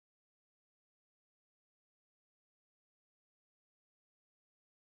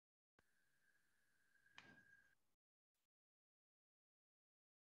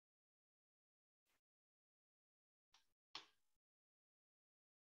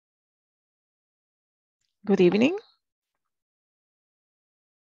Good evening.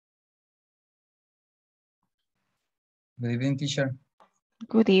 Good evening, teacher.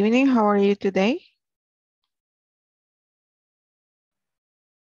 Good evening. How are you today?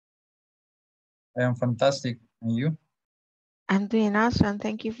 I am fantastic. And you? I'm doing awesome.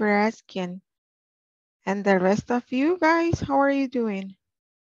 Thank you for asking. And the rest of you guys, how are you doing?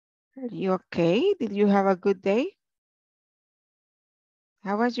 Are you okay? Did you have a good day?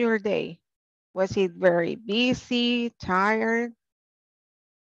 How was your day? Was it very busy, tired?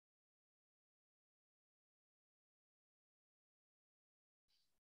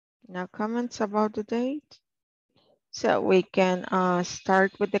 No comments about the date? So we can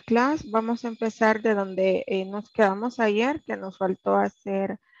start with the class. Vamos a empezar de donde nos quedamos ayer, que nos faltó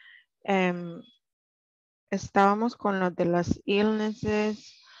hacer, estábamos con lo de las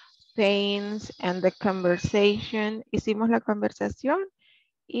illnesses, pains, and the conversation. Hicimos la conversación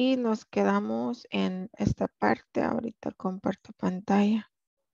y nos quedamos en esta parte. Ahorita comparto pantalla.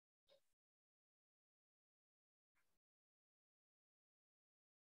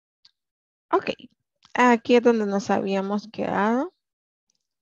 Ok, aquí es donde nos habíamos quedado,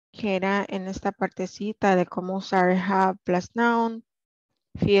 que era en esta partecita de cómo usar have plus noun,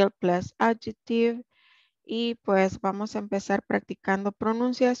 feel plus adjective, y pues vamos a empezar practicando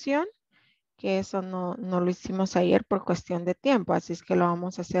pronunciación, que eso no lo hicimos ayer por cuestión de tiempo, así es que lo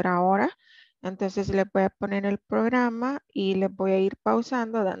vamos a hacer ahora. Entonces le voy a poner el programa y les voy a ir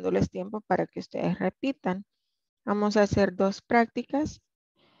pausando, dándoles tiempo para que ustedes repitan. Vamos a hacer 2 prácticas,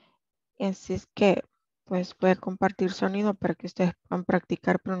 así es que pues voy a compartir sonido para que ustedes puedan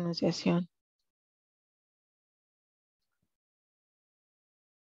practicar pronunciación.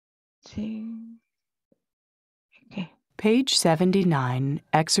 Sí. Okay. Page 79,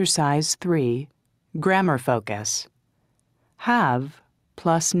 Exercise 3, Grammar Focus. Have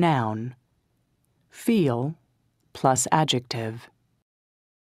plus noun. Feel plus adjective.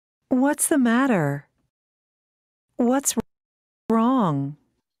 What's the matter? What's wrong?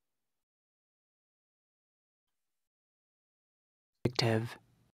 Adjective.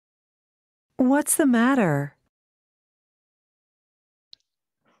 What's the matter?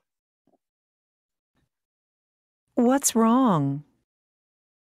 What's wrong?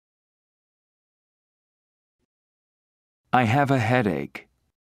 I have a headache.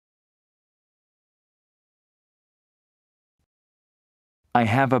 I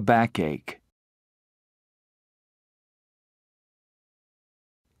have a backache.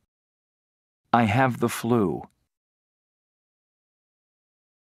 I have the flu.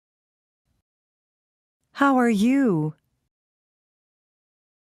 How are you?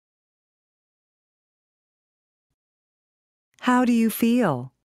 How do you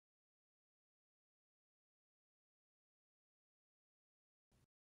feel?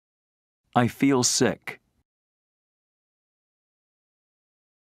 I feel sick.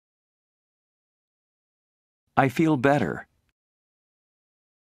 I feel better.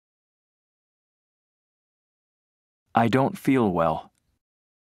 I don't feel well.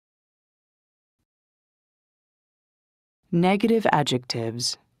 Negative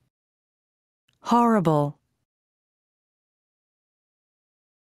adjectives. Horrible.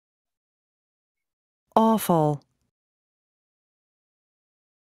 Awful.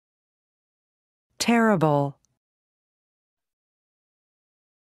 Terrible.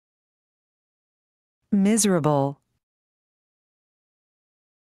 Miserable.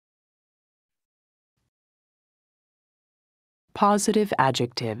 Positive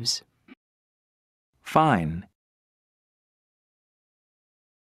adjectives. Fine.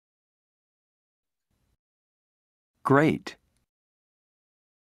 Great.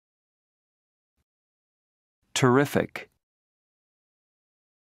 Terrific.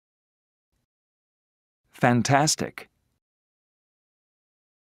 Fantastic.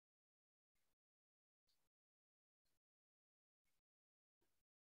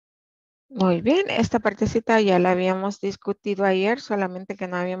 Muy bien, esta partecita ya la habíamos discutido ayer, solamente que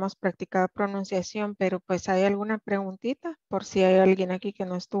no habíamos practicado pronunciación, pero pues hay alguna preguntita por si hay alguien aquí que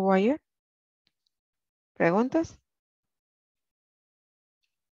no estuvo ayer. ¿Preguntas?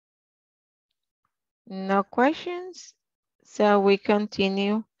 No questions, so we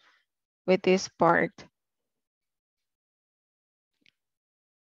continue with this part.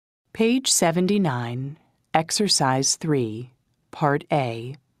 Page 79, Exercise 3, Part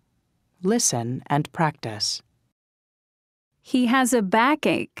A. Listen and practice. He has a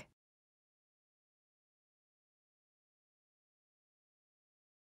backache.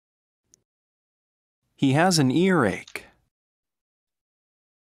 He has an earache.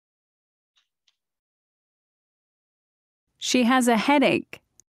 She has a headache.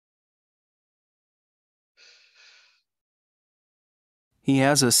 He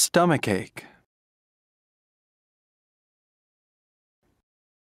has a stomachache.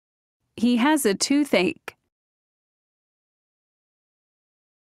 He has a toothache.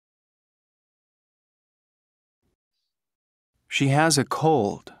 She has a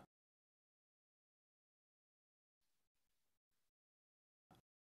cold.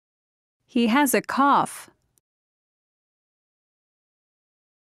 He has a cough.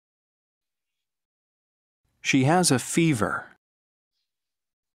 She has a fever.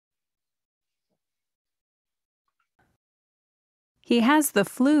 He has the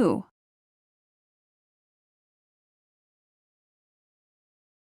flu.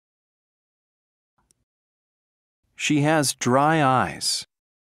 She has dry eyes.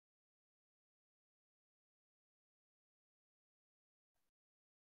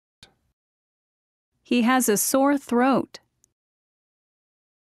 He has a sore throat.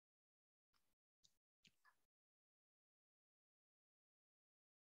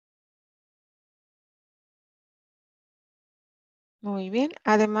 Muy bien.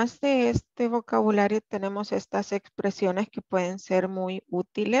 Además de este vocabulario, tenemos estas expresiones que pueden ser muy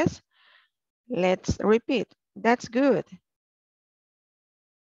útiles. Let's repeat. That's good.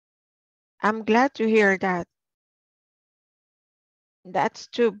 I'm glad to hear that. That's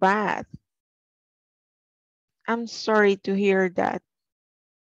too bad. I'm sorry to hear that.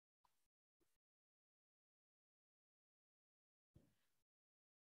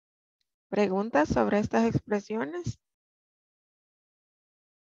 ¿Preguntas sobre estas expresiones?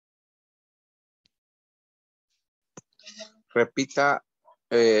 Repita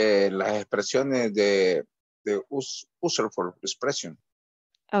las expresiones de user for expression.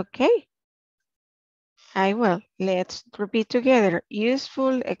 Okay. I will. Let's repeat together.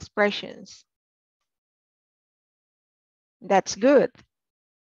 Useful expressions. That's good.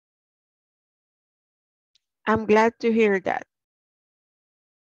 I'm glad to hear that.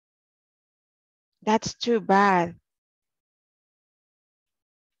 That's too bad.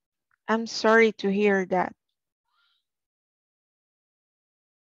 I'm sorry to hear that.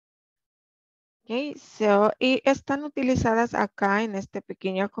 Okay, so, y están utilizadas acá en esta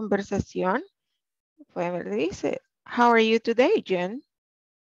pequeña conversación. Pueden ver, dice, how are you today, Jen?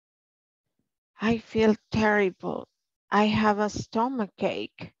 I feel terrible. I have a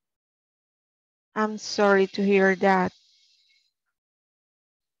stomachache. I'm sorry to hear that.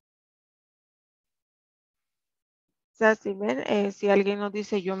 O sea, si ven, si alguien nos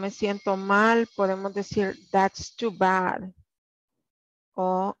dice yo me siento mal, podemos decir that's too bad.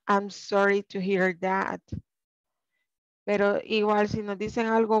 O I'm sorry to hear that. Pero igual si nos dicen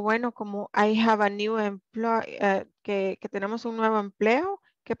algo bueno como I have a new employee, que tenemos un nuevo empleo,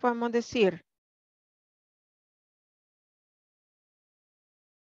 ¿qué podemos decir?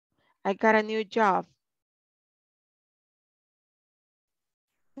 I got a new job.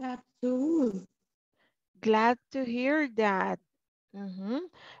 That's good. Glad to hear that.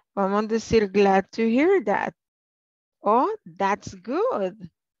 Vamos a decir glad to hear that. Oh, that's good.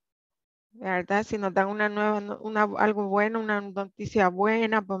 ¿Verdad? Si nos dan una nueva, algo bueno, una noticia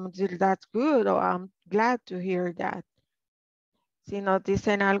buena, podemos decir that's good o I'm glad to hear that. Si nos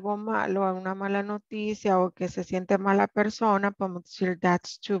dicen algo malo, una mala noticia o que se siente mala persona, podemos decir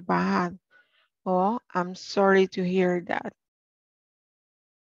that's too bad o I'm sorry to hear that.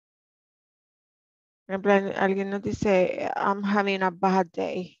 Por ejemplo, alguien nos dice I'm having a bad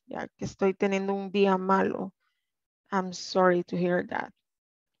day, ya que estoy teniendo un día malo. I'm sorry to hear that.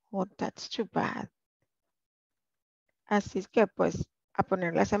 Oh, that's too bad. Así es que pues a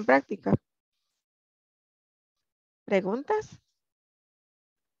ponerlas en práctica. ¿Preguntas?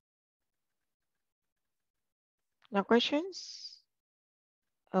 No questions?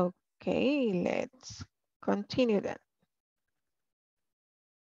 Okay, let's continue then.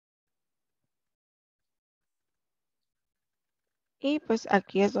 Y pues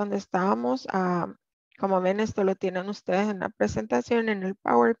aquí es donde estábamos. Como ven, esto lo tienen ustedes en la presentación, en el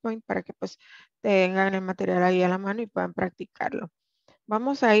PowerPoint, para que pues tengan el material ahí a la mano y puedan practicarlo.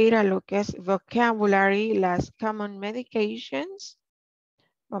 Vamos a ir a lo que es vocabulary, las common medications.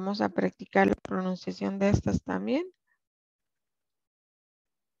 Vamos a practicar la pronunciación de estas también.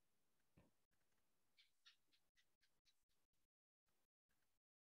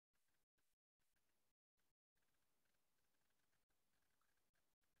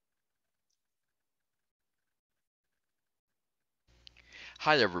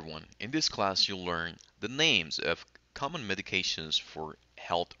 Hi everyone, in this class you'll learn the names of common medications for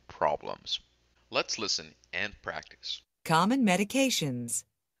health problems. Let's listen and practice. Common medications.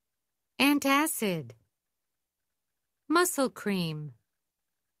 Antacid. Muscle cream.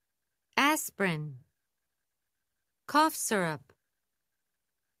 Aspirin. Cough syrup.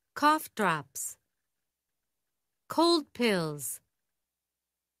 cough drops, cold pills,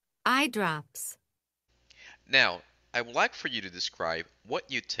 eye drops. Now, I would like for you to describe what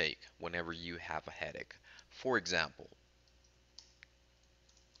you take whenever you have a headache. For example,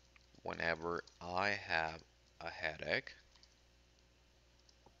 whenever I have a headache,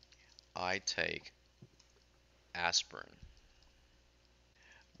 I take aspirin.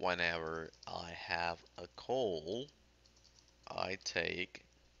 Whenever I have a cold, I take.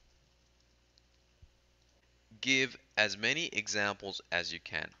 Give as many examples as you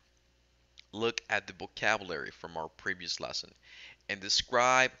can. Look at the vocabulary from our previous lesson and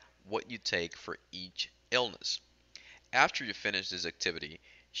describe what you take for each illness. After you finish this activity,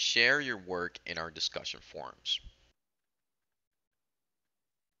 share your work in our discussion forums.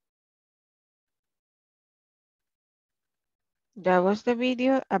 That was the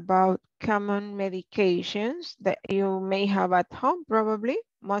video about common medications that you may have at home, probably.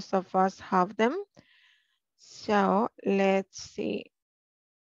 Most of us have them. So let's see.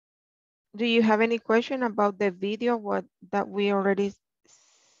 Do you have any question about the video that we already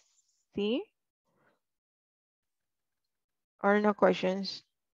see? Or no questions?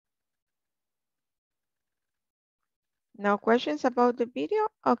 No questions about the video?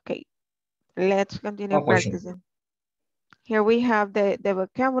 Okay, let's continue No question. practicing. Here we have the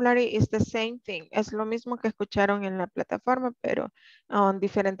vocabulary. Is the same thing. Es lo mismo que escucharon en la plataforma, pero con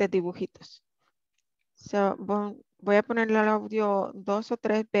diferentes dibujitos. So, voy a ponerle el audio 2 o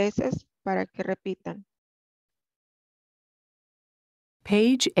 3 veces para que repitan.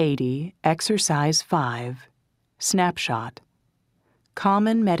 Page 80, Exercise 5, Snapshot.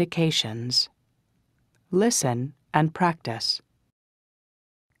 Common medications. Listen and practice.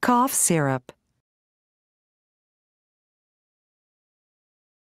 Cough syrup.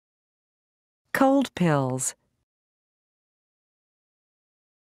 Cold pills.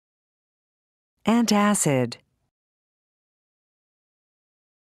 Antacid.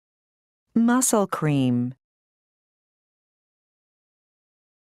 Muscle cream.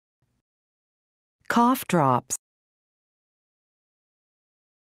 Cough drops.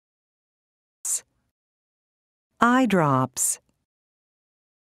 Eye drops.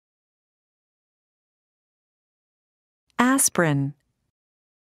 Aspirin.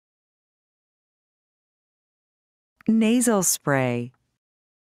 Nasal spray.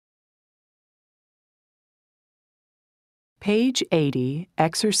 Page 80,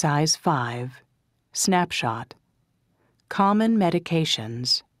 Exercise 5, Snapshot. Common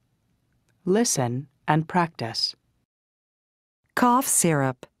medications. Listen and practice. Cough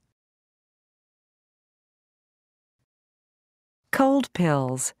syrup. Cold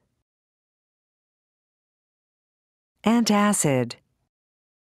pills. Antacid.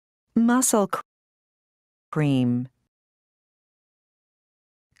 Muscle cream.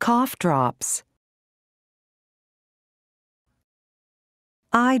 Cough drops.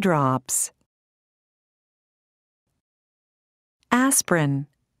 Eye drops. Aspirin.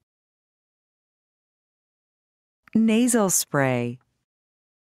 Nasal spray.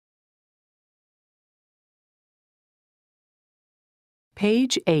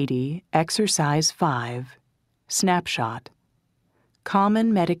 Page 80, Exercise 5, Snapshot.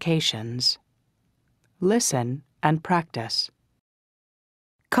 Common medications. Listen and practice.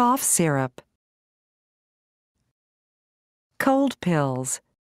 Cough syrup. Cold pills.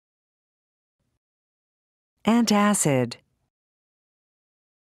 Antacid.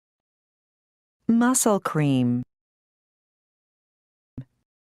 Muscle cream.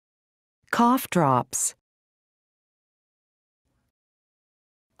 Cough drops.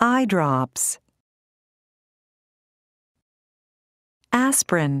 Eye drops.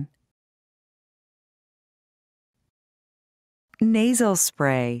 Aspirin. Nasal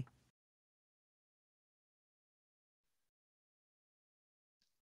spray.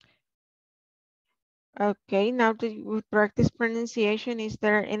 Okay, now that we practice pronunciation, is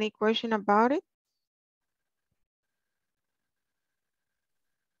there any question about it?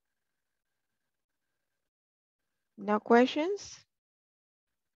 No questions?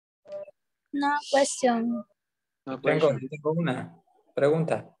 No question. Yo tengo una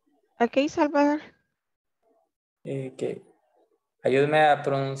pregunta. Ok, Salvador. Que ayúdeme a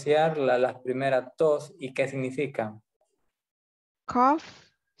pronunciar las primeras dos y qué significan. Cough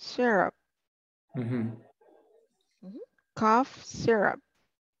syrup. Cough syrup.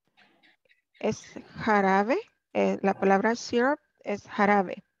 Es jarabe. La palabra syrup es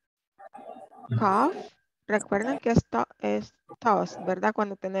jarabe. Cough. Recuerden que es tos, ¿verdad?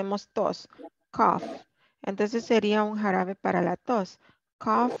 Cuando tenemos tos. Cough. Entonces sería un jarabe para la tos.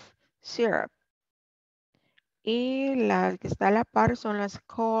 Cough syrup. Y la que está a la par son las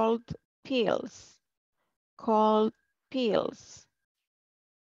cold pills. Cold pills.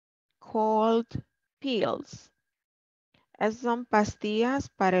 Cold pills. Esas son pastillas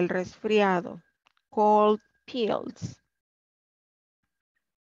para el resfriado. Cold pills.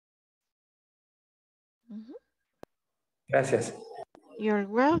 Gracias. You're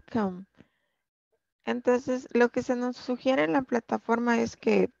welcome. Entonces, lo que se nos sugiere en la plataforma es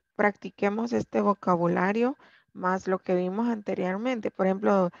que practiquemos este vocabulario más lo que vimos anteriormente. Por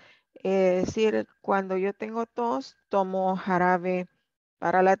ejemplo, decir, cuando yo tengo tos, tomo jarabe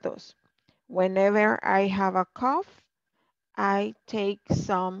para la tos. Whenever I have a cough, I take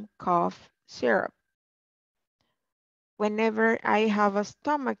some cough syrup. Whenever I have a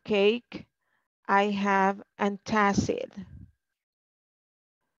stomachache, I have antacid.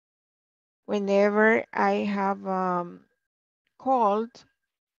 Whenever I have cold,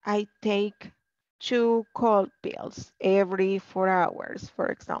 I take 2 cold pills every 4 hours, for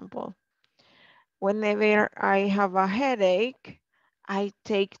example. Whenever I have a headache, I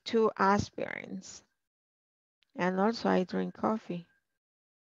take 2 aspirins. And also I drink coffee.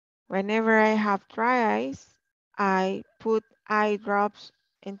 Whenever I have dry eyes, I put eye drops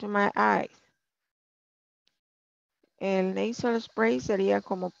into my eyes. El nasal spray sería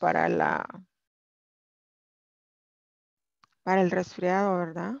como para el resfriado,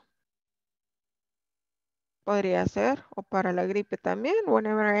 ¿verdad? Podría ser, o para la gripe también.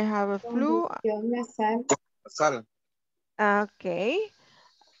 Whenever I have a flu. Sal. Okay.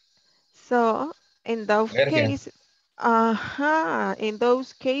 So in those cases, in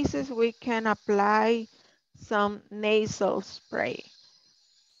those cases, we can apply some nasal spray.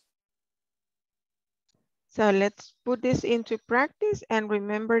 So let's put this into practice and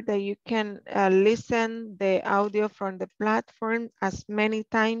remember that you can listen the audio from the platform as many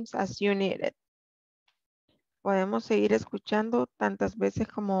times as you need it. Podemos seguir escuchando tantas veces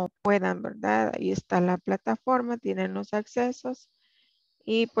como puedan, ¿verdad? Ahí está la plataforma, tienen los accesos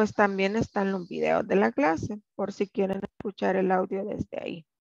y pues también están los videos de la clase por si quieren escuchar el audio desde ahí.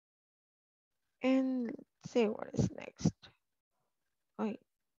 And let's see what is next. Ay,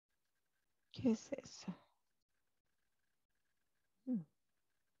 ¿qué es eso?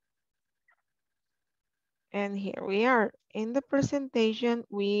 And here we are. In the presentation,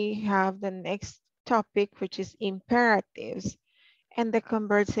 we have the next topic, which is imperatives. And the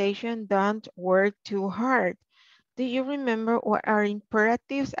conversation, don't work too hard. Do you remember what are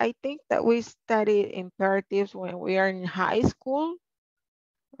imperatives? I think that we studied imperatives when we are in high school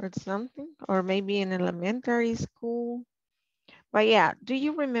or something, or maybe in elementary school. But yeah, do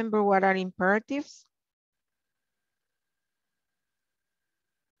you remember what are imperatives?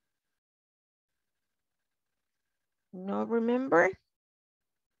 No remember?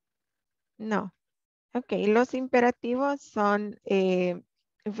 No. Ok, los imperativos son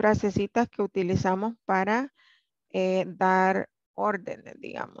frasecitas que utilizamos para dar órdenes,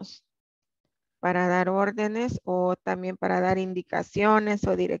 digamos. Para dar órdenes o también para dar indicaciones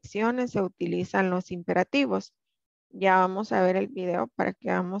o direcciones se utilizan los imperativos. Ya vamos a ver el video para que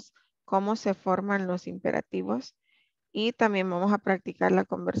veamos cómo se forman los imperativos y también vamos a practicar la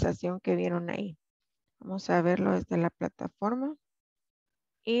conversación que vieron ahí. Vamos a verlo desde la plataforma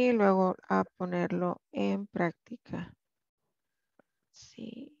y luego a ponerlo en práctica.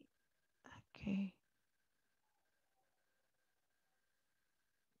 Sí, ok.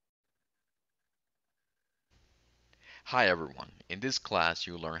 Hi everyone. In this class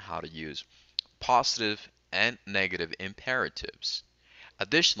you'll learn how to use positive and negative imperatives.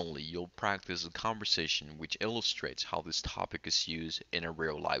 Additionally, you'll practice a conversation which illustrates how this topic is used in a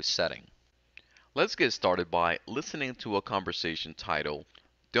real life setting. Let's get started by listening to a conversation titled,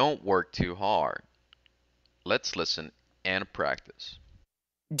 Don't Work Too Hard. Let's listen and practice.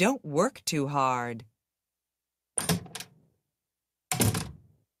 Don't work too hard.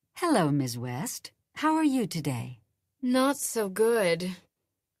 Hello, Ms. West. How are you today? Not so good.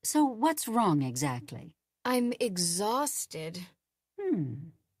 So what's wrong exactly? I'm exhausted.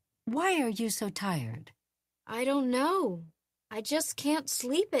 Why are you so tired? I don't know. I just can't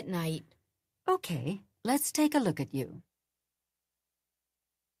sleep at night. Okay, let's take a look at you.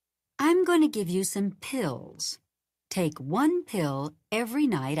 I'm going to give you some pills. Take 1 pill every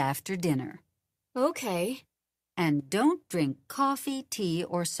night after dinner. Okay. And don't drink coffee, tea,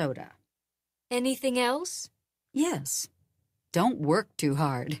 or soda. Anything else? Yes. Don't work too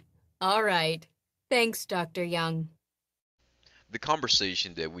hard. All right. Thanks, Dr. Young. The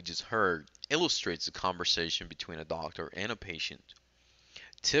conversation that we just heard illustrates the conversation between a doctor and a patient.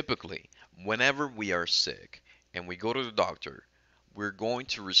 Typically, whenever we are sick and we go to the doctor, we're going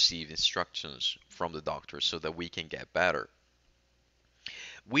to receive instructions from the doctor so that we can get better.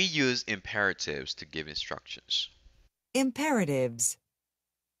 We use imperatives to give instructions. Imperatives.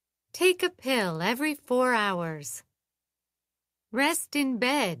 Take a pill every 4 hours. Rest in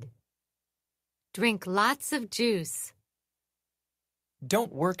bed. Drink lots of juice.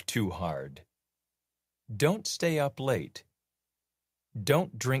 Don't work too hard. Don't stay up late.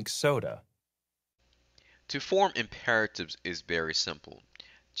 Don't drink soda. To form imperatives is very simple.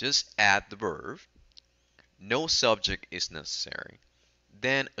 Just add the verb. No subject is necessary.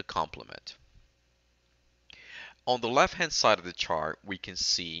 Then a complement. On the left-hand side of the chart, we can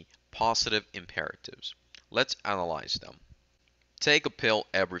see positive imperatives. Let's analyze them. Take a pill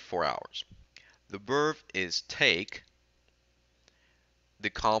every 4 hours. The verb is take. The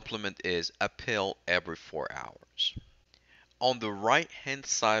complement is a pill every 4 hours. On the right-hand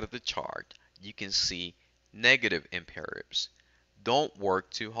side of the chart, you can see negative imperatives. Don't work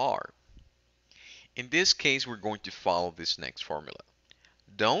too hard. In this case, we're going to follow this next formula.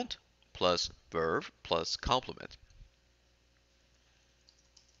 Don't plus verb plus complement.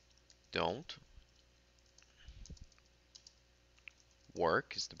 Don't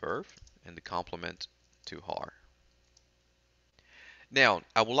work is the verb and the complement too hard. Now,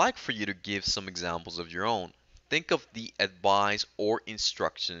 I would like for you to give some examples of your own. Think of the advice or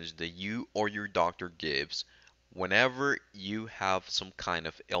instructions that you or your doctor gives whenever you have some kind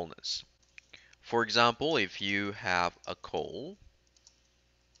of illness. For example, if you have a cold,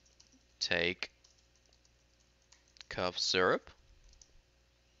 take cough syrup.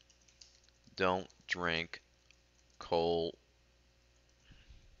 Don't drink cold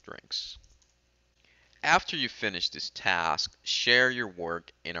drinks. After you finish this task, share your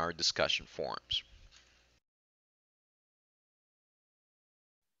work in our discussion forums.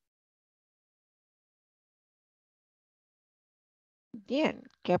 Bien,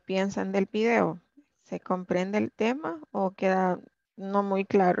 ¿qué piensan del video? ¿Se comprende el tema o queda no muy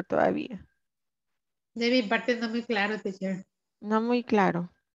claro todavía? De mi parte no muy claro, teacher. No muy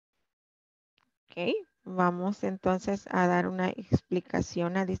claro. Ok, vamos entonces a dar una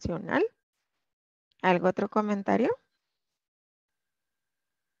explicación adicional. ¿Algo otro comentario?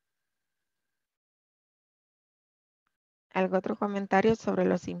 ¿Algo otro comentario sobre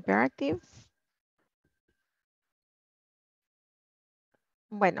los imperatives?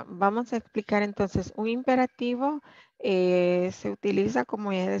 Bueno, vamos a explicar entonces. Un imperativo se utiliza,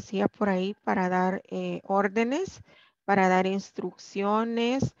 como ya decía por ahí, para dar órdenes, para dar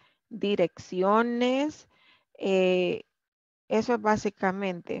instrucciones, direcciones. Eso es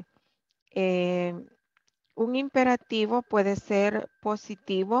básicamente. Un imperativo puede ser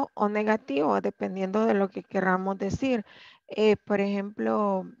positivo o negativo, dependiendo de lo que queramos decir. Por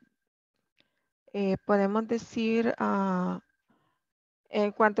ejemplo, podemos decir...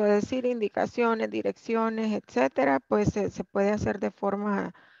 en cuanto a decir indicaciones, direcciones, etcétera, pues se puede hacer de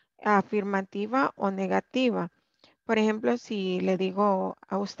forma afirmativa o negativa. Por ejemplo, si le digo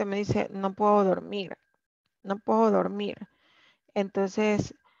a usted, me dice, no puedo dormir, no puedo dormir.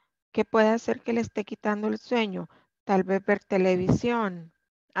 Entonces, ¿qué puede hacer que le esté quitando el sueño? Tal vez ver televisión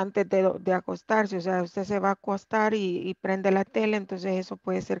antes de acostarse. O sea, usted se va a acostar y prende la tele, entonces eso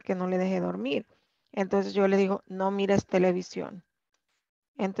puede ser que no le deje dormir. Entonces yo le digo, no mires televisión.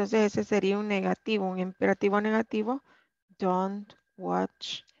 Entonces ese sería un negativo, un imperativo negativo. Don't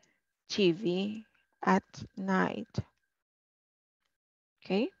watch TV at night.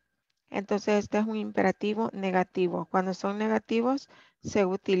 ¿Ok? Entonces este es un imperativo negativo. Cuando son negativos se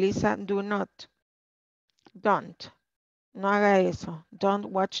utiliza do not. Don't. No haga eso. Don't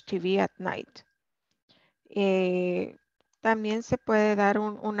watch TV at night. También se puede dar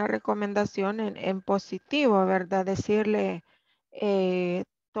una recomendación en positivo, ¿verdad? Decirle,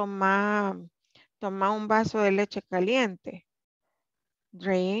 toma un vaso de leche caliente.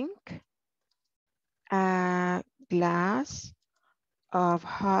 Drink a glass of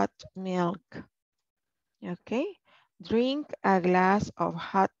hot milk. Ok. Drink a glass of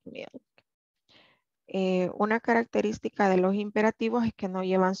hot milk. Una característica de los imperativos es que no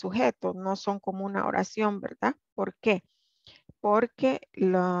llevan sujeto, no son como una oración, ¿verdad? ¿Por qué? Porque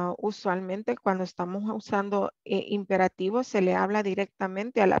usualmente cuando estamos usando imperativos se le habla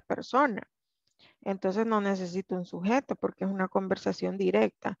directamente a la persona. Entonces no necesito un sujeto porque es una conversación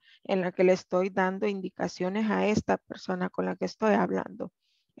directa en la que le estoy dando indicaciones a esta persona con la que estoy hablando.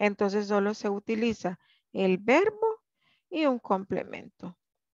 Entonces solo se utiliza el verbo y un complemento.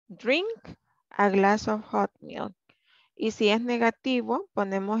 Drink a glass of hot milk. Y si es negativo,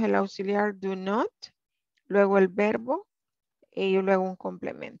 ponemos el auxiliar do not, luego el verbo y luego un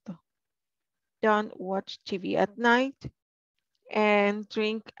complemento. Don't watch TV at night. and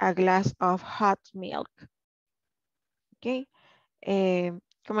drink a glass of hot milk. Ok.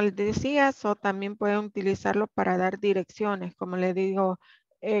 Como les decía, también pueden utilizarlo para dar direcciones. Como les digo,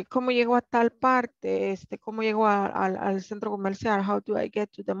 ¿cómo llego a tal parte? ¿Cómo llego al centro comercial? How do I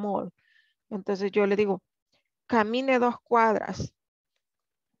get to the mall? Entonces yo le digo, camine 2 cuadras.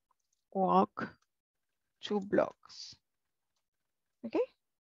 Walk 2 blocks. ¿Ok?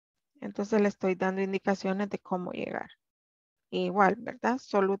 Entonces le estoy dando indicaciones de cómo llegar. Igual, ¿verdad?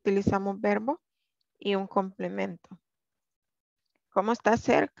 Solo utilizamos verbo y un complemento. Como está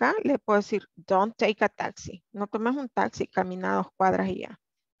cerca, le puedo decir, don't take a taxi. No tomes un taxi, camina 2 cuadras y ya.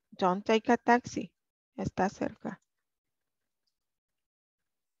 Don't take a taxi. Está cerca.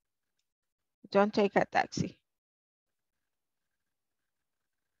 Don't take a taxi.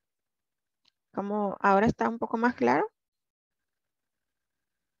 Como ahora está un poco más claro.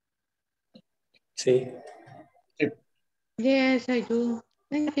 Sí. Yes, I do.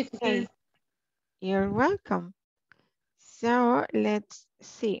 Thank you, teacher. Okay. You're welcome. So, let's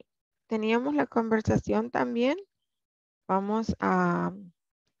see. Teníamos la conversación también. Vamos a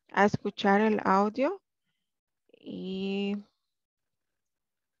escuchar el audio y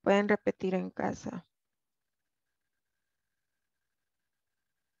pueden repetir en casa.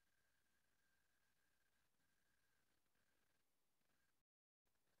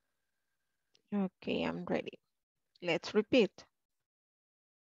 Okay, I'm ready. Let's repeat.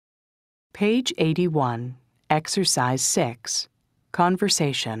 Page 81, Exercise 6,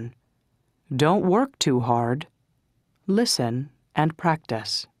 Conversation. Don't work too hard. Listen and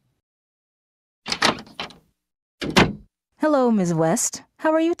practice. Hello, Ms. West.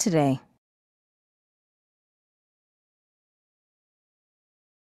 How are you today?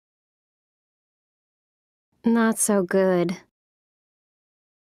 Not so good.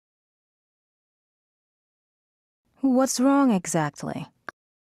 What's wrong exactly?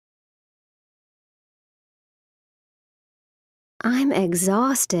 I'm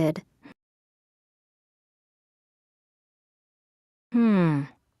exhausted.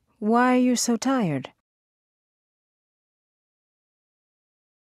 Why are you so tired?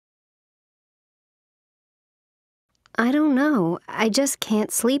 I don't know. I just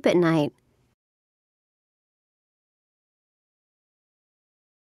can't sleep at night.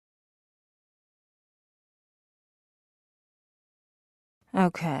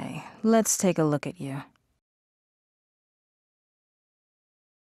 Okay, let's take a look at you.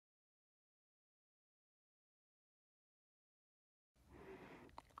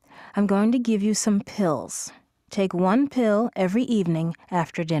 I'm going to give you some pills. Take 1 pill every evening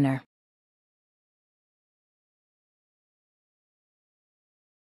after dinner.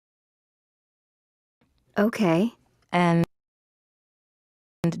 Okay. And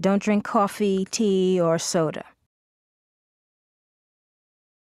don't drink coffee, tea, or soda.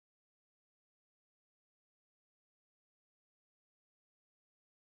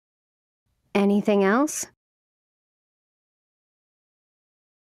 Anything else?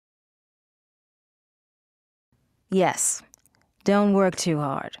 Yes. Don't work too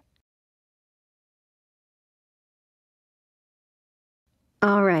hard.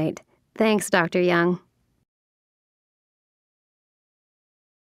 All right. Thanks, Dr. Young.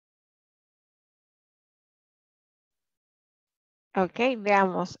 Ok,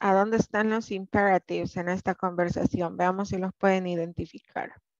 veamos a dónde están los imperatives en esta conversación. Veamos si los pueden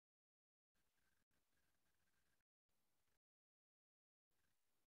identificar.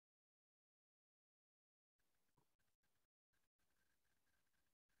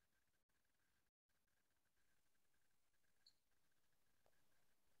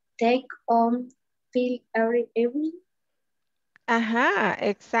 Take on pill every evening. Ajá,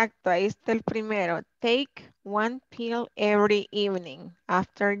 exacto. Ahí está el primero. Take 1 pill every evening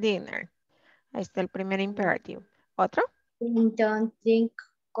after dinner. Ahí está el primer imperativo. ¿Otro? Don't drink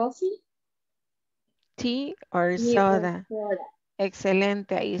coffee. Tea or Tea or soda. soda.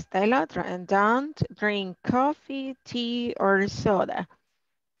 Excelente. Ahí está el otro. And don't drink coffee, tea or soda.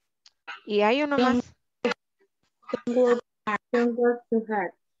 Y hay uno más. Don't work too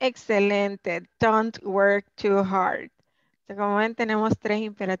hard. Excelente. Don't work too hard. Como ven, tenemos 3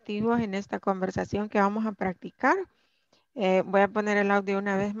 imperativos en esta conversación que vamos a practicar. Voy a poner el audio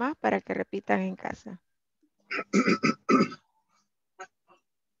una vez más para que repitan en casa.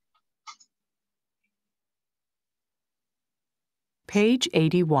 Page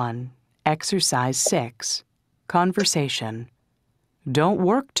 81, Exercise 6, Conversation. Don't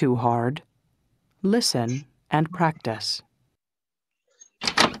work too hard. Listen and practice.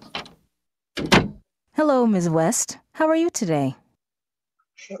 Hello, Ms. West. How are you today?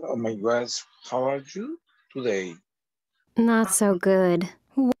 Hello, Ms. West. How are you today? Not so good.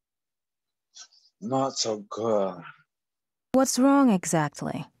 Not so good. What's wrong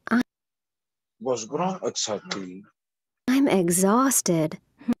exactly? What's wrong exactly? I'm exhausted.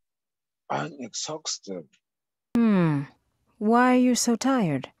 I'm exhausted. Why are you so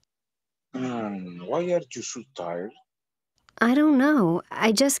tired? Why are you so tired? I don't know.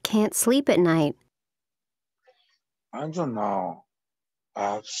 I just can't sleep at night. I don't know.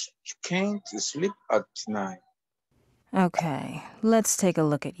 I can't sleep at night. Okay, let's take a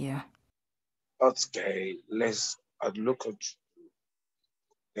look at you. Okay, let's look at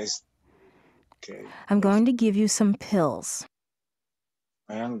you. Okay. I'm going to give you some pills.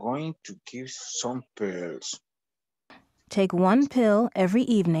 I am going to give some pills. Take one pill every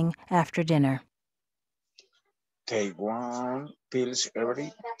evening after dinner. Take one pills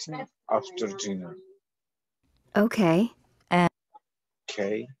every after dinner. Okay.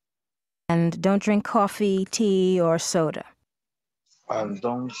 Okay. And don't drink coffee, tea, or soda. And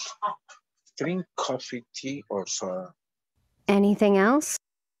don't drink coffee, tea, or soda. Anything else?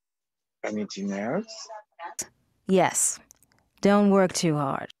 Anything else? Yes. Don't work too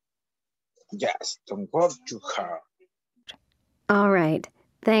hard. Yes, don't work too hard. All right.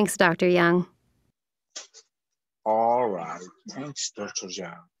 Thanks, Dr. Young. All right. Thanks, Dr.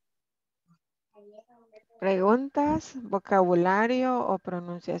 Young. ¿Preguntas, vocabulario o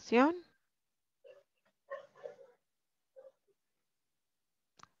pronunciación?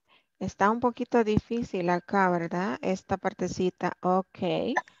 Está un poquito difícil acá, ¿verdad? Esta partecita.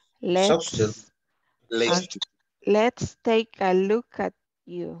 Ok. Let's take a look at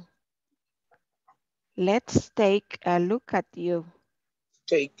you. Let's take a look at you.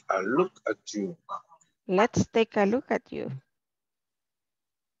 Take a look at you. Let's take a look at you.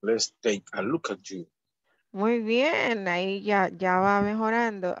 Let's take a look at you. Muy bien, ahí ya va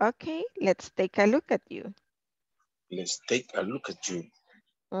mejorando. Ok, let's take a look at you. Let's take a look at you.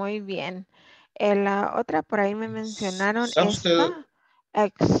 Muy bien. La otra por ahí me mencionaron Exhausted. esta.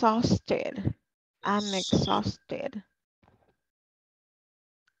 Exhausted. I'm exhausted.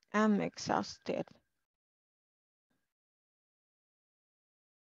 I'm exhausted.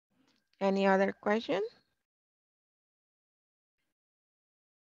 Any other question?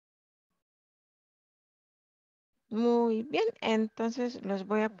 Muy bien, entonces los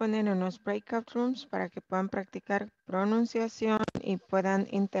voy a poner en los breakout rooms para que puedan practicar pronunciación y puedan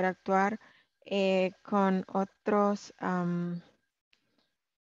interactuar con otros.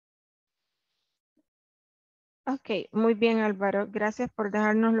 Ok, muy bien Álvaro, gracias por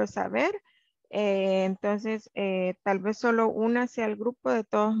dejárnoslo saber. Entonces, tal vez solo únase al grupo de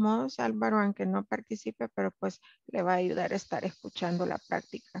todos modos, Álvaro, aunque no participe, pero pues le va a ayudar a estar escuchando la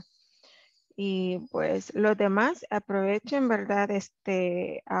práctica. Y pues los demás aprovechen, ¿verdad?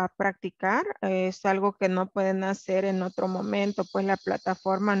 A practicar. Es algo que no pueden hacer en otro momento, pues la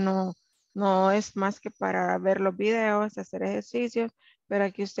plataforma no es más que para ver los videos, hacer ejercicios, pero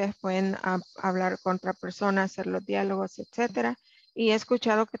aquí ustedes pueden hablar con otra persona, hacer los diálogos, etcétera. Y he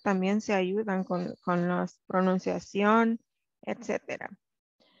escuchado que también se ayudan con la pronunciación, etcétera.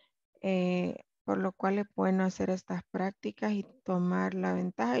 Por lo cual es bueno hacer estas prácticas y tomar la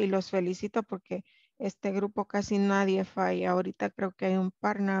ventaja. Y los felicito porque este grupo casi nadie falla. Ahorita creo que hay un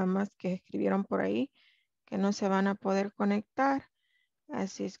par nada más que escribieron por ahí que no se van a poder conectar.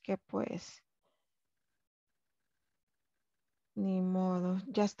 Así es que pues, ni modo.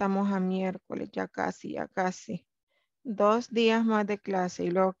 Ya estamos a miércoles, ya casi, ya casi. 2 días más de clase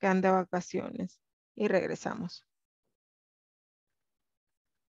y luego quedan de vacaciones. Y regresamos.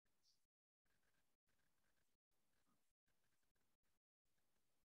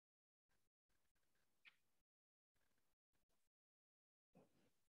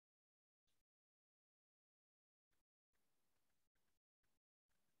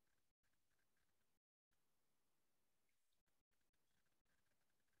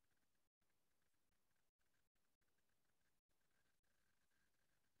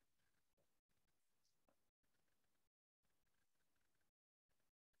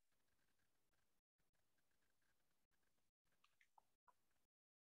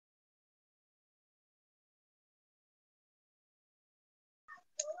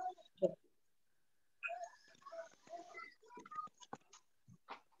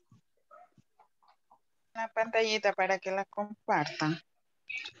 La pantallita para que la compartan.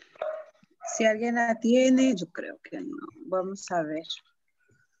 Si alguien la tiene, yo creo que no. Vamos a ver.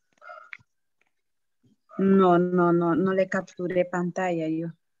 No le capturé pantalla yo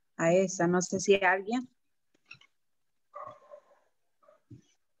a esa. No sé si alguien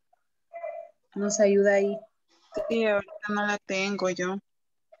nos ayuda ahí. Sí, ahorita no la tengo yo.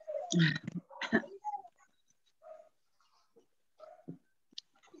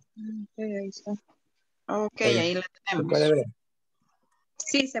 Ok, ahí está. Ok, Ahí ahí la se puede tenemos. ver.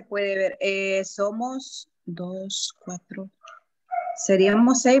 Sí, se puede ver. Somos 2, 4.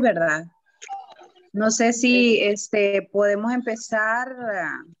 Seríamos 6, ¿verdad? No sé si podemos empezar,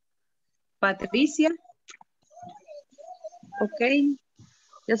 Patricia. Ok.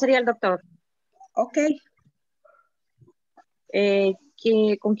 Yo sería el doctor. Ok.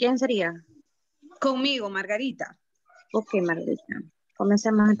 ¿Con quién sería? Conmigo, Margarita. Ok, Margarita.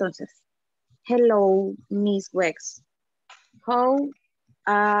 Comencemos entonces. Hello, Miss Wex. How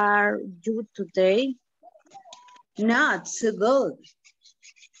are you today? Not so good.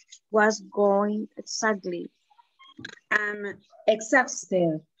 What's going exactly? I'm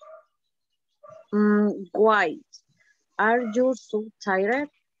exhausted. Why? Are you so tired?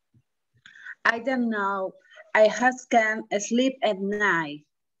 I don't know. I just can't sleep at night.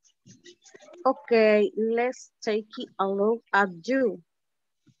 Okay, let's take a look at you.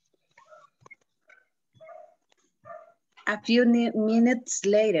 A few minutes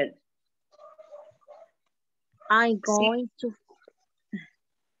later. I'm going to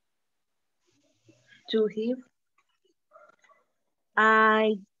heave.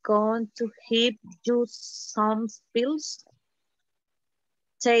 I'm going to give you some pills.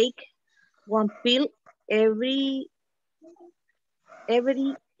 Take one pill every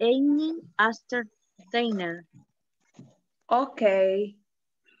evening after dinner. Okay.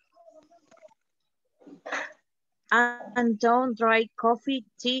 And don't drink coffee,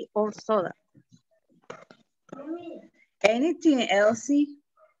 tea, or soda. Anything, Elsie?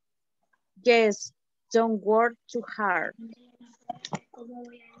 Yes, don't work too hard.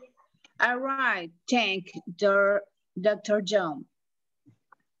 All right, thank Dr. John.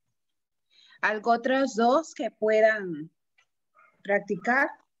 ¿Algo otros dos que puedan practicar?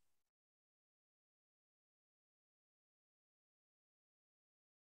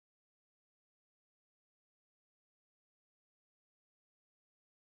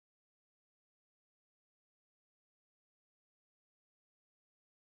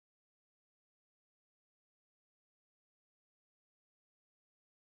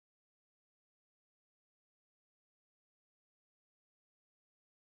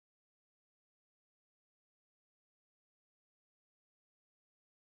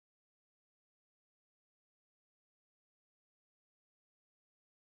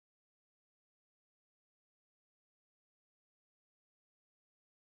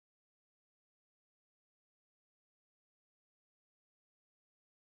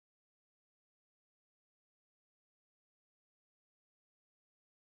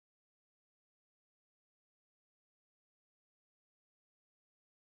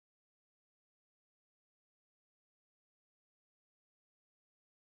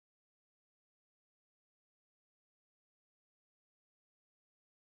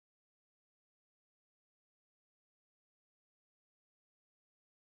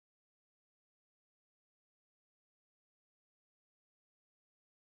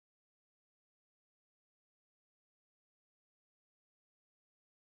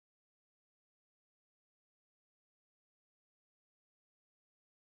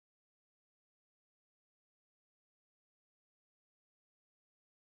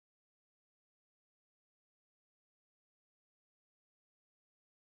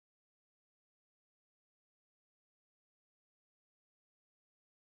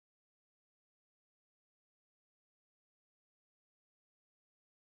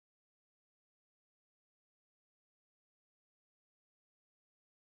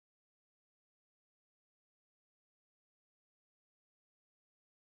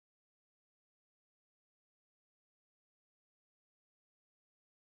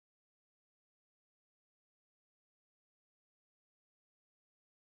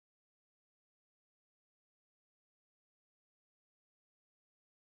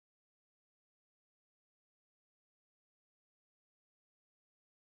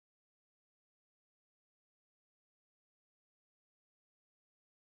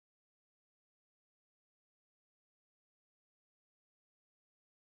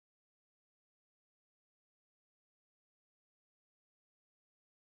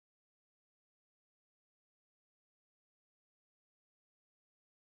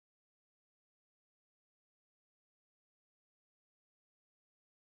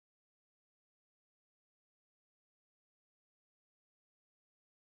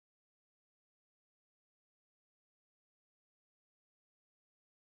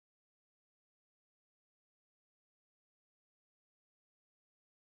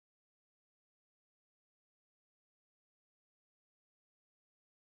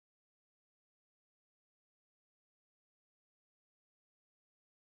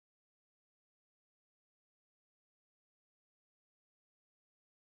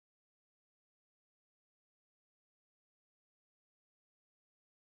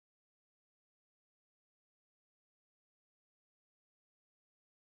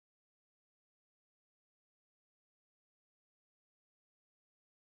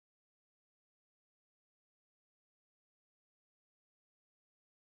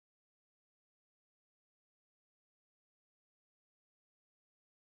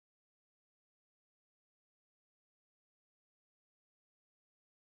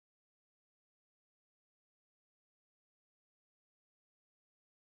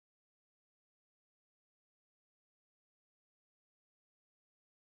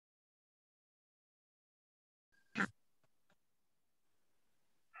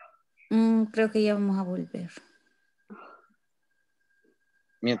 Creo que ya vamos a volver.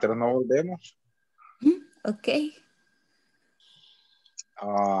 Mientras no volvemos. Ok.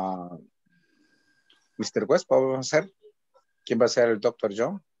 Mr. West, ¿podemos hacer? ¿Quién va a ser el Dr.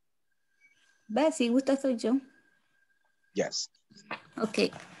 John? Va, si gusta soy yo. Yes.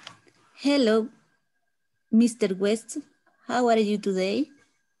 Ok. Hello, Mr. West. How are you today?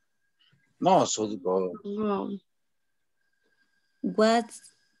 No, so good. What's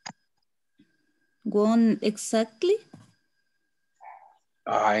going exactly?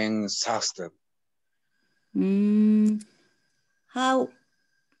 I'm exhausted.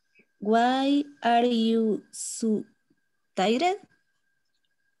 Why are you so tired?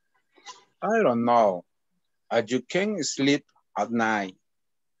 I don't know. You can sleep at night.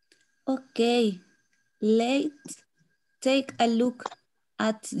 Okay, let's take a look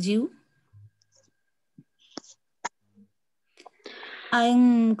at you.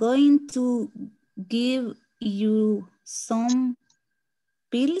 I'm going to give you some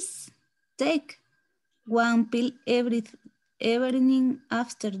pills. Take one pill every evening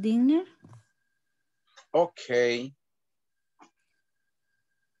after dinner. Okay.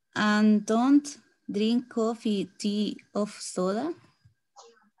 And don't drink coffee, tea, or soda.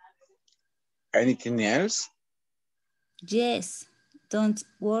 Anything else? Yes, don't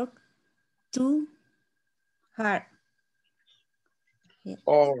work too hard. Yeah.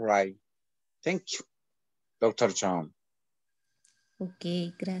 All right. Thank you, Dr. John. Ok,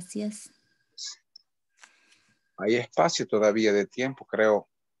 gracias. Hay espacio todavía de tiempo, creo,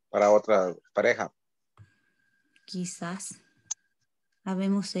 para otra pareja. Quizás.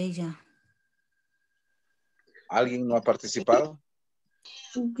 Habemos ella. ¿Alguien no ha participado?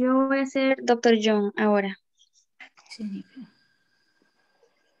 Yo voy a ser Dr. John ahora. Sí.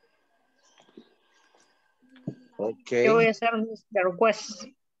 Okay. Yo voy a ser Mr. West.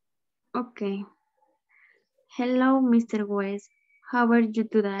 Okay. Hello, Mr. West. How are you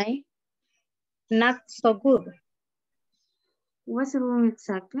today? Not so good. What's wrong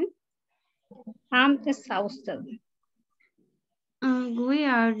exactly? I'm exhausted. Where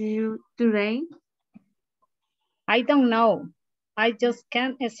are you today? I don't know. I just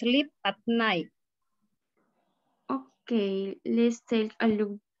can't sleep at night. Okay, let's take a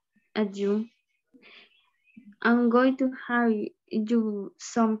look at you. I'm going to have you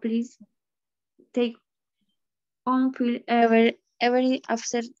some, please. Take one pill every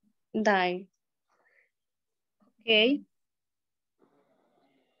after die. Okay.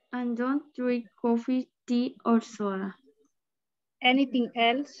 And don't drink coffee, tea, or soda. Anything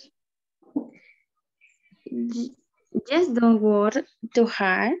else? Just don't work too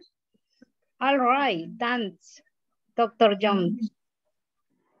hard. All right, thanks, Dr. Jones.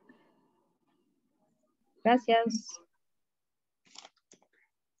 Gracias.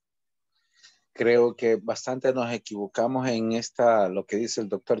 Creo que bastante nos equivocamos en esta, lo que dice el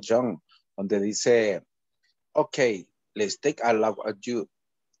Dr. John, donde dice, ok, let's take a look at you.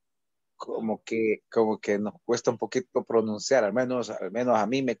 Como que nos cuesta un poquito pronunciar, al menos a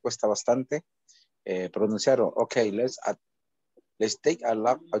mí me cuesta bastante pronunciar, ok, let's take a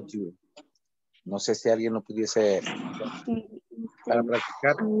look at you. No sé si alguien lo pudiese para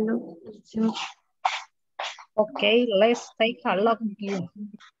practicar. Okay, let's take a look at you.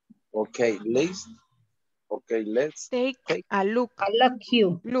 Okay, let's take a look. A look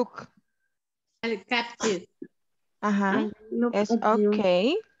you. Look. Look at you. Ajá. Look Es at you.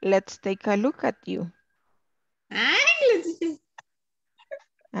 okay. Let's take a look at you. Ay,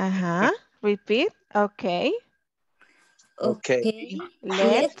 Ajá. Repeat. Okay. Okay.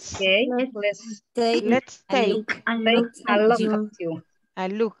 Let's take take a look at you. A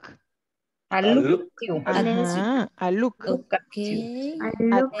look. A look at you. Ajá. A look. Okay.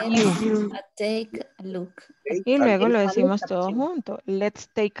 Look at you. Take a look. Y luego lo decimos todo junto. Let's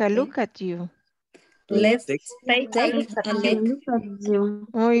take a look at you. Let's take a look Look at at you.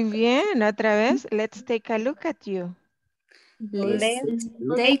 Muy bien. Otra vez. Let's take a look at you. Let's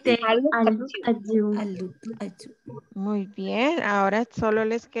Take take a look a at look you. at you. A look at you. Muy bien. Ahora solo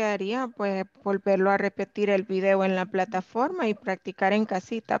les quedaría pues volverlo a repetir el video en la plataforma y practicar en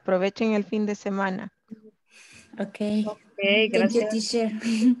casita. Aprovechen el fin de semana. Okay. Okay, Thank you, gracias. teacher.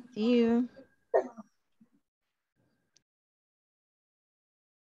 See you.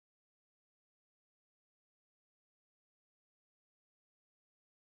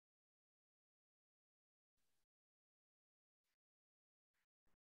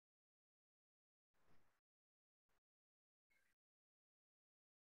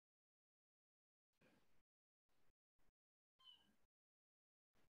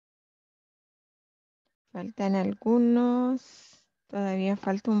 Faltan algunos. Todavía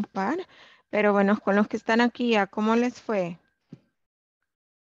falta un par. Pero bueno, con los que están aquí ya, ¿cómo les fue?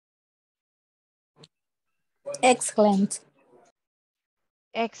 Excellent.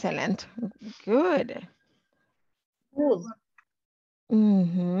 Excellent. Good. Good.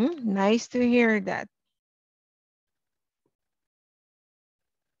 Nice to hear that.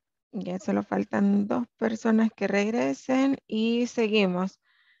 Ya solo faltan 2 personas que regresen y seguimos.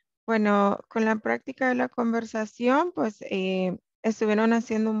 Bueno, con la práctica de la conversación, pues estuvieron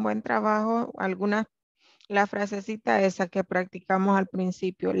haciendo un buen trabajo. La frasecita esa que practicamos al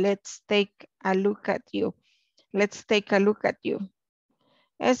principio, let's take a look at you. Let's take a look at you.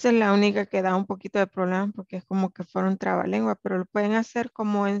 Esa es la única que da un poquito de problema porque es como que fuera un trabalengua, pero lo pueden hacer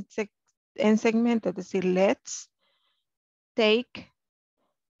como en segmentos, es decir, let's take,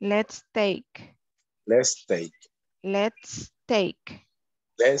 let's take, Let's take. let's take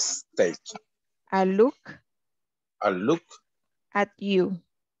Let's take a look a look at you.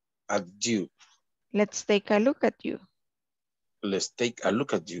 at you. Let's take a look at you. Let's take a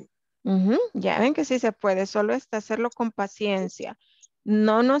look at you. Ya ven que sí se puede, solo es hacerlo con paciencia.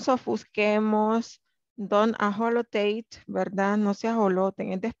 No nos ofusquemos, don't aholotate, ¿verdad? No se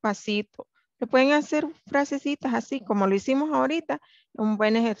aholoten, es despacito. Lo pueden hacer frasecitas así como lo hicimos ahorita, un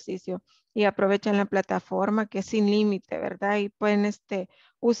buen ejercicio. Y aprovechen la plataforma que es sin límite, ¿verdad? Y pueden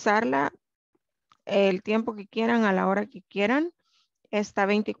usarla el tiempo que quieran, a la hora que quieran. Está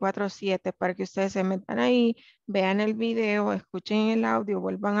 24/7 para que ustedes se metan ahí, vean el video, escuchen el audio,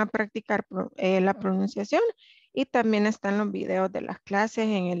 vuelvan a practicar la pronunciación y también están los videos de las clases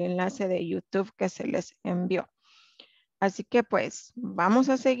en el enlace de YouTube que se les envió. Así que pues vamos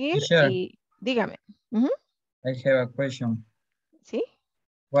a seguir y dígame. I have a question. ¿Sí?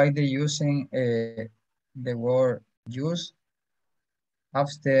 Why they using the word use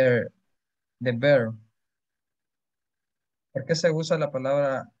after the verb? ¿Por qué se usa la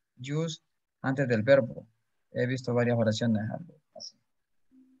palabra use antes del verbo? He visto varias oraciones así.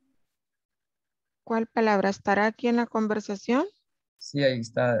 ¿Cuál palabra estará aquí en la conversación? Sí, ahí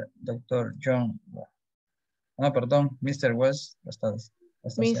está Dr. John. No, perdón, Mr. West lo está Miss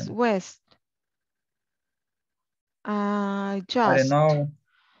haciendo. West. I Just. don't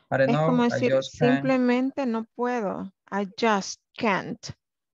Es como know, I decir, just can't. simplemente no puedo. I just can't.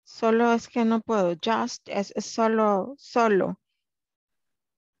 Solo es que no puedo. Just es solo.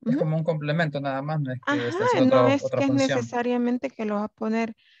 Es como un complemento nada más, no es que está Ajá, haciendo no es otra que es función. necesariamente que lo va a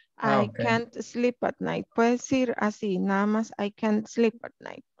poner I Ok. can't sleep at night. Puede decir así, nada más I can't sleep at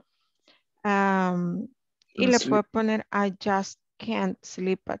night. Y le puedo poner I just can't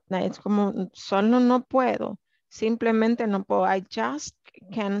sleep at night. Es como solo no puedo. Simplemente no puedo. I just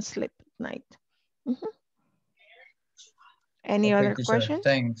can't sleep at night. Any Okay, other teacher, questions?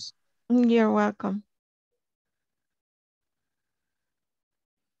 thanks. You're welcome.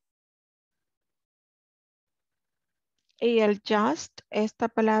 Y el just, esta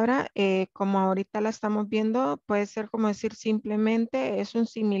palabra, como ahorita la estamos viendo, puede ser como decir simplemente, es un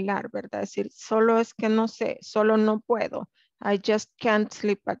similar, ¿verdad? Decir, solo es que no sé, solo no puedo. I just can't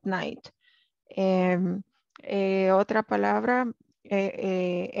sleep at night. Otra palabra,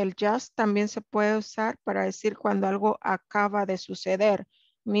 el just también se puede usar para decir cuando algo acaba de suceder,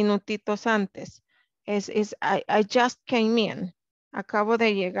 minutitos antes. I just came in, acabo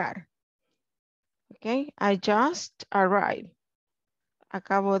de llegar. Okay, I just arrived.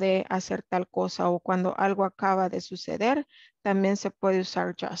 Acabo de hacer tal cosa o cuando algo acaba de suceder, también se puede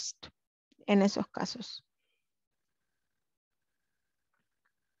usar just en esos casos.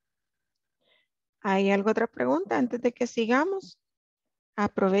 ¿Hay alguna otra pregunta antes de que sigamos?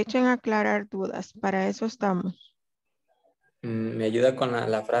 Aprovechen a aclarar dudas, para eso estamos. Me ayuda con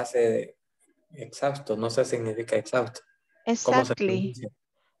la frase de exhausto, no sé si significa exhausto. ¿Cómo se Exactly. pronuncia?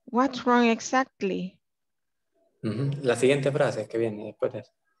 What's wrong exactly? La siguiente frase que viene después de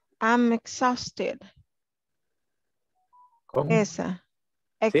eso. I'm exhausted. ¿Cómo? Esa.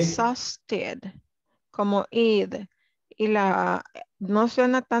 ¿Sí? Exhausted. Como id. Y no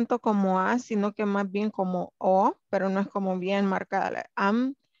suena tanto como a, sino que más bien como o, pero no es como bien marcada.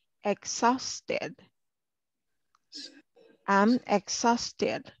 I'm exhausted. I'm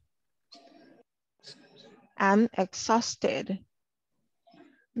exhausted. I'm exhausted.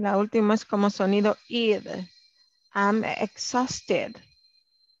 La última es como sonido id. I'm exhausted.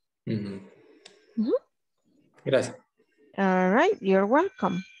 Gracias. All right, you're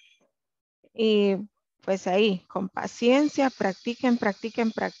welcome. Y pues ahí, con paciencia, practiquen,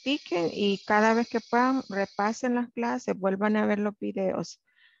 practiquen, practiquen y cada vez que puedan, repasen las clases, vuelvan a ver los videos.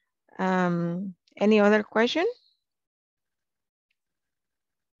 Any other question?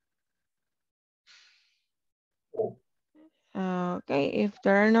 Okay, if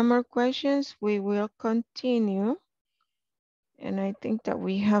there are no more questions, we will continue. And I think that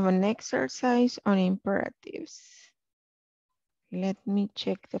we have an exercise on imperatives. Let me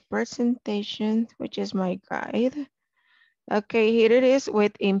check the presentation, which is my guide. Okay, here it is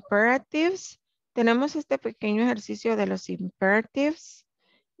with imperatives. Tenemos este pequeño ejercicio de los imperatives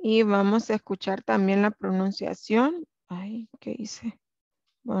y vamos a escuchar también la pronunciación. Ay, ¿qué hice?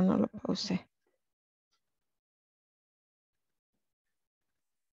 Bueno, lo pausé.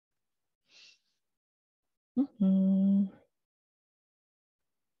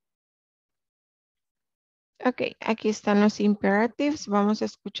 Ok, aquí están los imperatives. Vamos a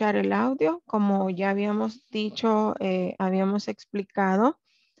escuchar el audio. Como ya habíamos dicho, habíamos explicado,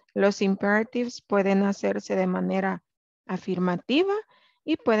 los imperatives pueden hacerse de manera afirmativa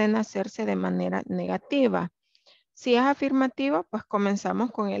y pueden hacerse de manera negativa. Si es afirmativa, pues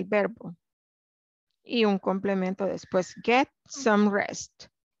comenzamos con el verbo y un complemento después. Get some rest.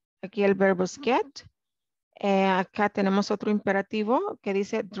 Aquí el verbo es get. Acá tenemos otro imperativo que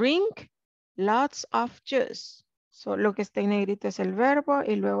dice drink lots of juice. So, lo que está en negrito es el verbo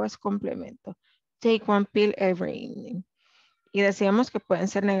y luego es complemento. Take one pill every evening. Y decíamos que pueden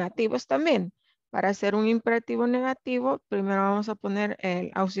ser negativos también. Para hacer un imperativo negativo, primero vamos a poner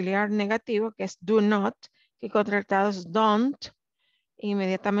el auxiliar negativo, que es do not, que contractado es don't.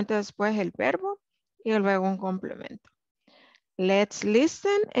 Inmediatamente después el verbo y luego un complemento. Let's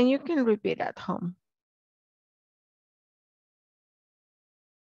listen and you can repeat at home.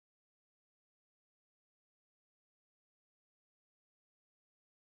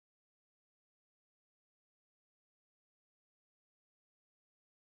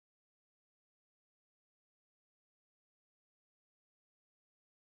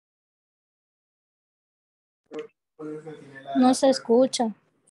 No se escucha.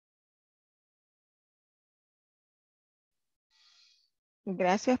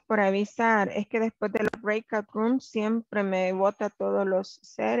 Gracias por avisar. Es que después de los breakout rooms siempre me bota todos los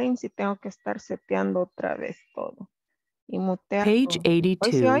settings y tengo que estar seteando otra vez todo. Y mutear Page todo. ¿Hoy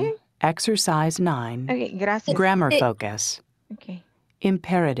se 82, oye? Exercise 9. Ok, gracias. Grammar focus. Okay.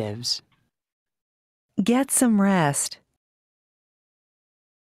 Imperatives. Get some rest.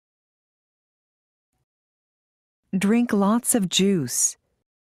 Drink lots of juice.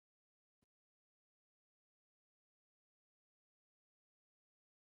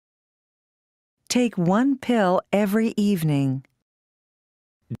 Take one pill every evening.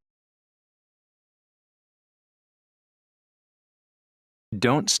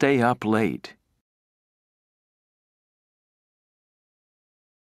 Don't stay up late.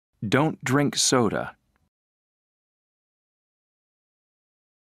 Don't drink soda.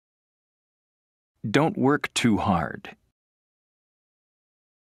 Don't work too hard.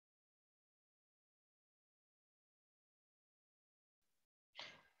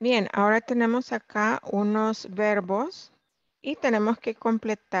 Bien, ahora tenemos acá unos verbos y tenemos que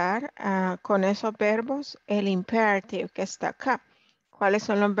completar con esos verbos el imperative que está acá. ¿Cuáles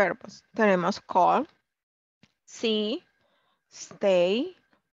son los verbos? Tenemos call, see, stay,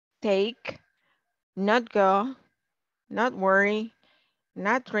 take, not go, not worry,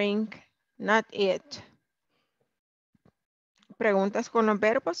 not drink, not eat. ¿Preguntas con los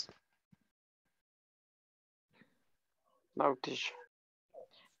verbos? No, teacher.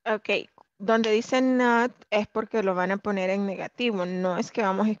 Ok, donde dice not es porque lo van a poner en negativo, no es que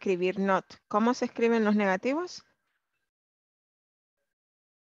vamos a escribir not. ¿Cómo se escriben los negativos?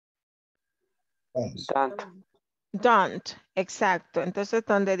 Don't, exacto. Entonces,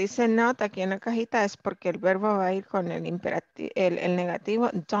 donde dice not aquí en la cajita es porque el verbo va a ir con el imperativo, el negativo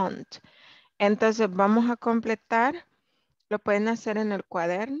don't. Entonces, vamos a completar. Lo pueden hacer en el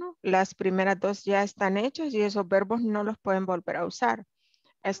cuaderno. Las primeras dos ya están hechas y esos verbos no los pueden volver a usar.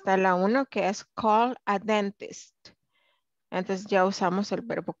 Está la uno que es call a dentist. Entonces ya usamos el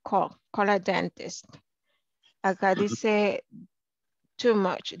verbo call a dentist. Acá dice too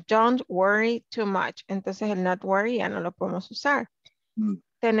much, don't worry too much. Entonces el not worry ya no lo podemos usar.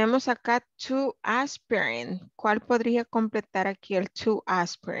 Tenemos acá to aspirin. ¿Cuál podría completar aquí el to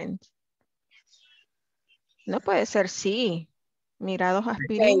aspirin? No puede ser sí. Mira, 2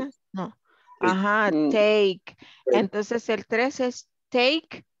 aspirinas. No. Ajá, take. Entonces el 3 es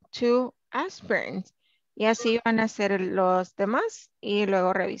take 2 aspirin. Y así van a ser los demás y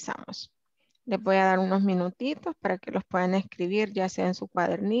luego revisamos. Les voy a dar unos minutitos para que los puedan escribir ya sea en su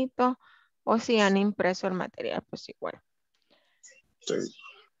cuadernito o si han impreso el material, pues igual. Sí.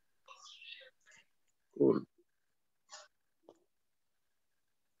 Cool.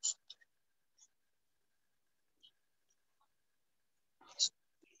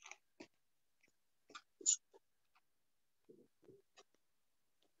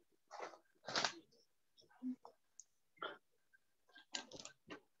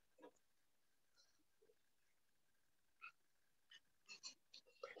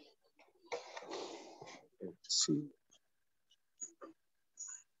 Sí.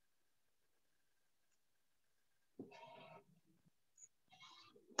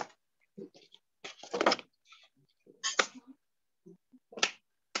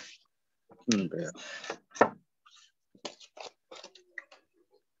 Vea.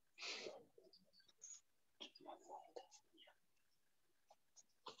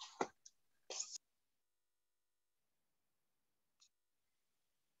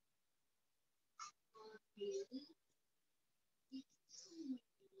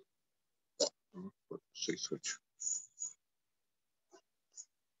 Seis, ocho.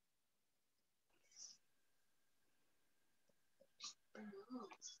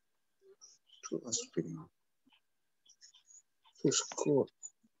 To score.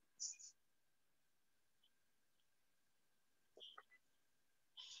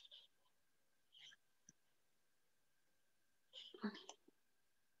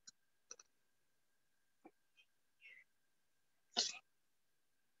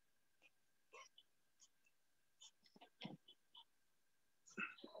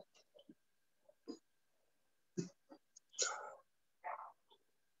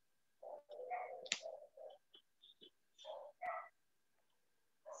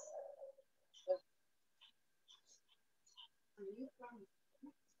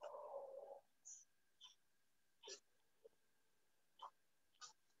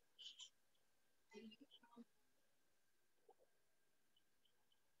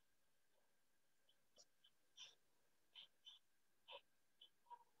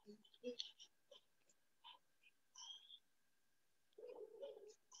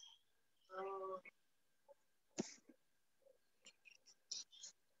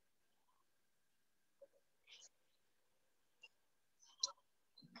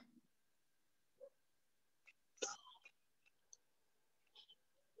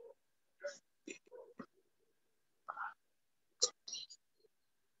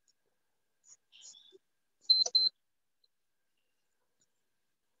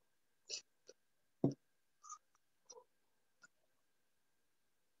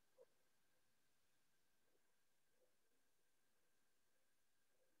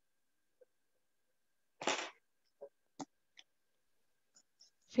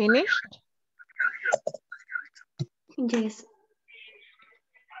 Finished? Yes.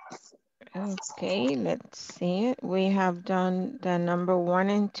 Okay, let's see. We have done the number 1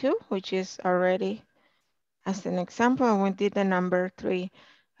 and 2, which is already as an example, and we did the number 3.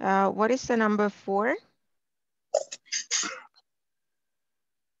 What is the number 4?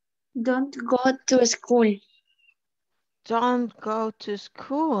 Don't go to school. Don't go to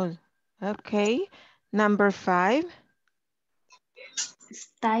school. Okay. Number 5?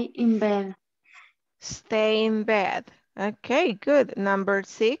 Stay in bed. Stay in bed. Okay, good. Number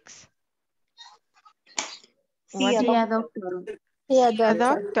 6? See a doctor. See a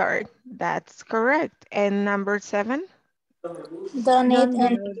doctor. That's correct. And number 7? Don't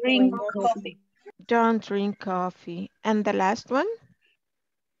drink coffee. Don't drink coffee. And the last one?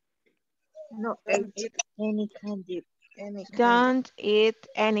 No, eat any candy. Any candy. Don't eat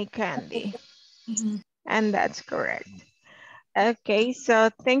any candy. And that's correct. Okay, so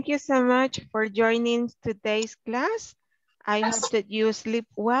thank you so much for joining today's class. I hope that you sleep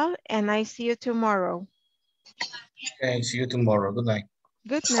well and I see you tomorrow. Okay, see you tomorrow. Good night.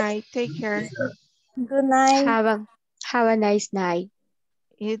 Good night. Take care. Good night. Have a nice night.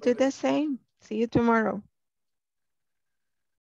 You do the same. See you tomorrow.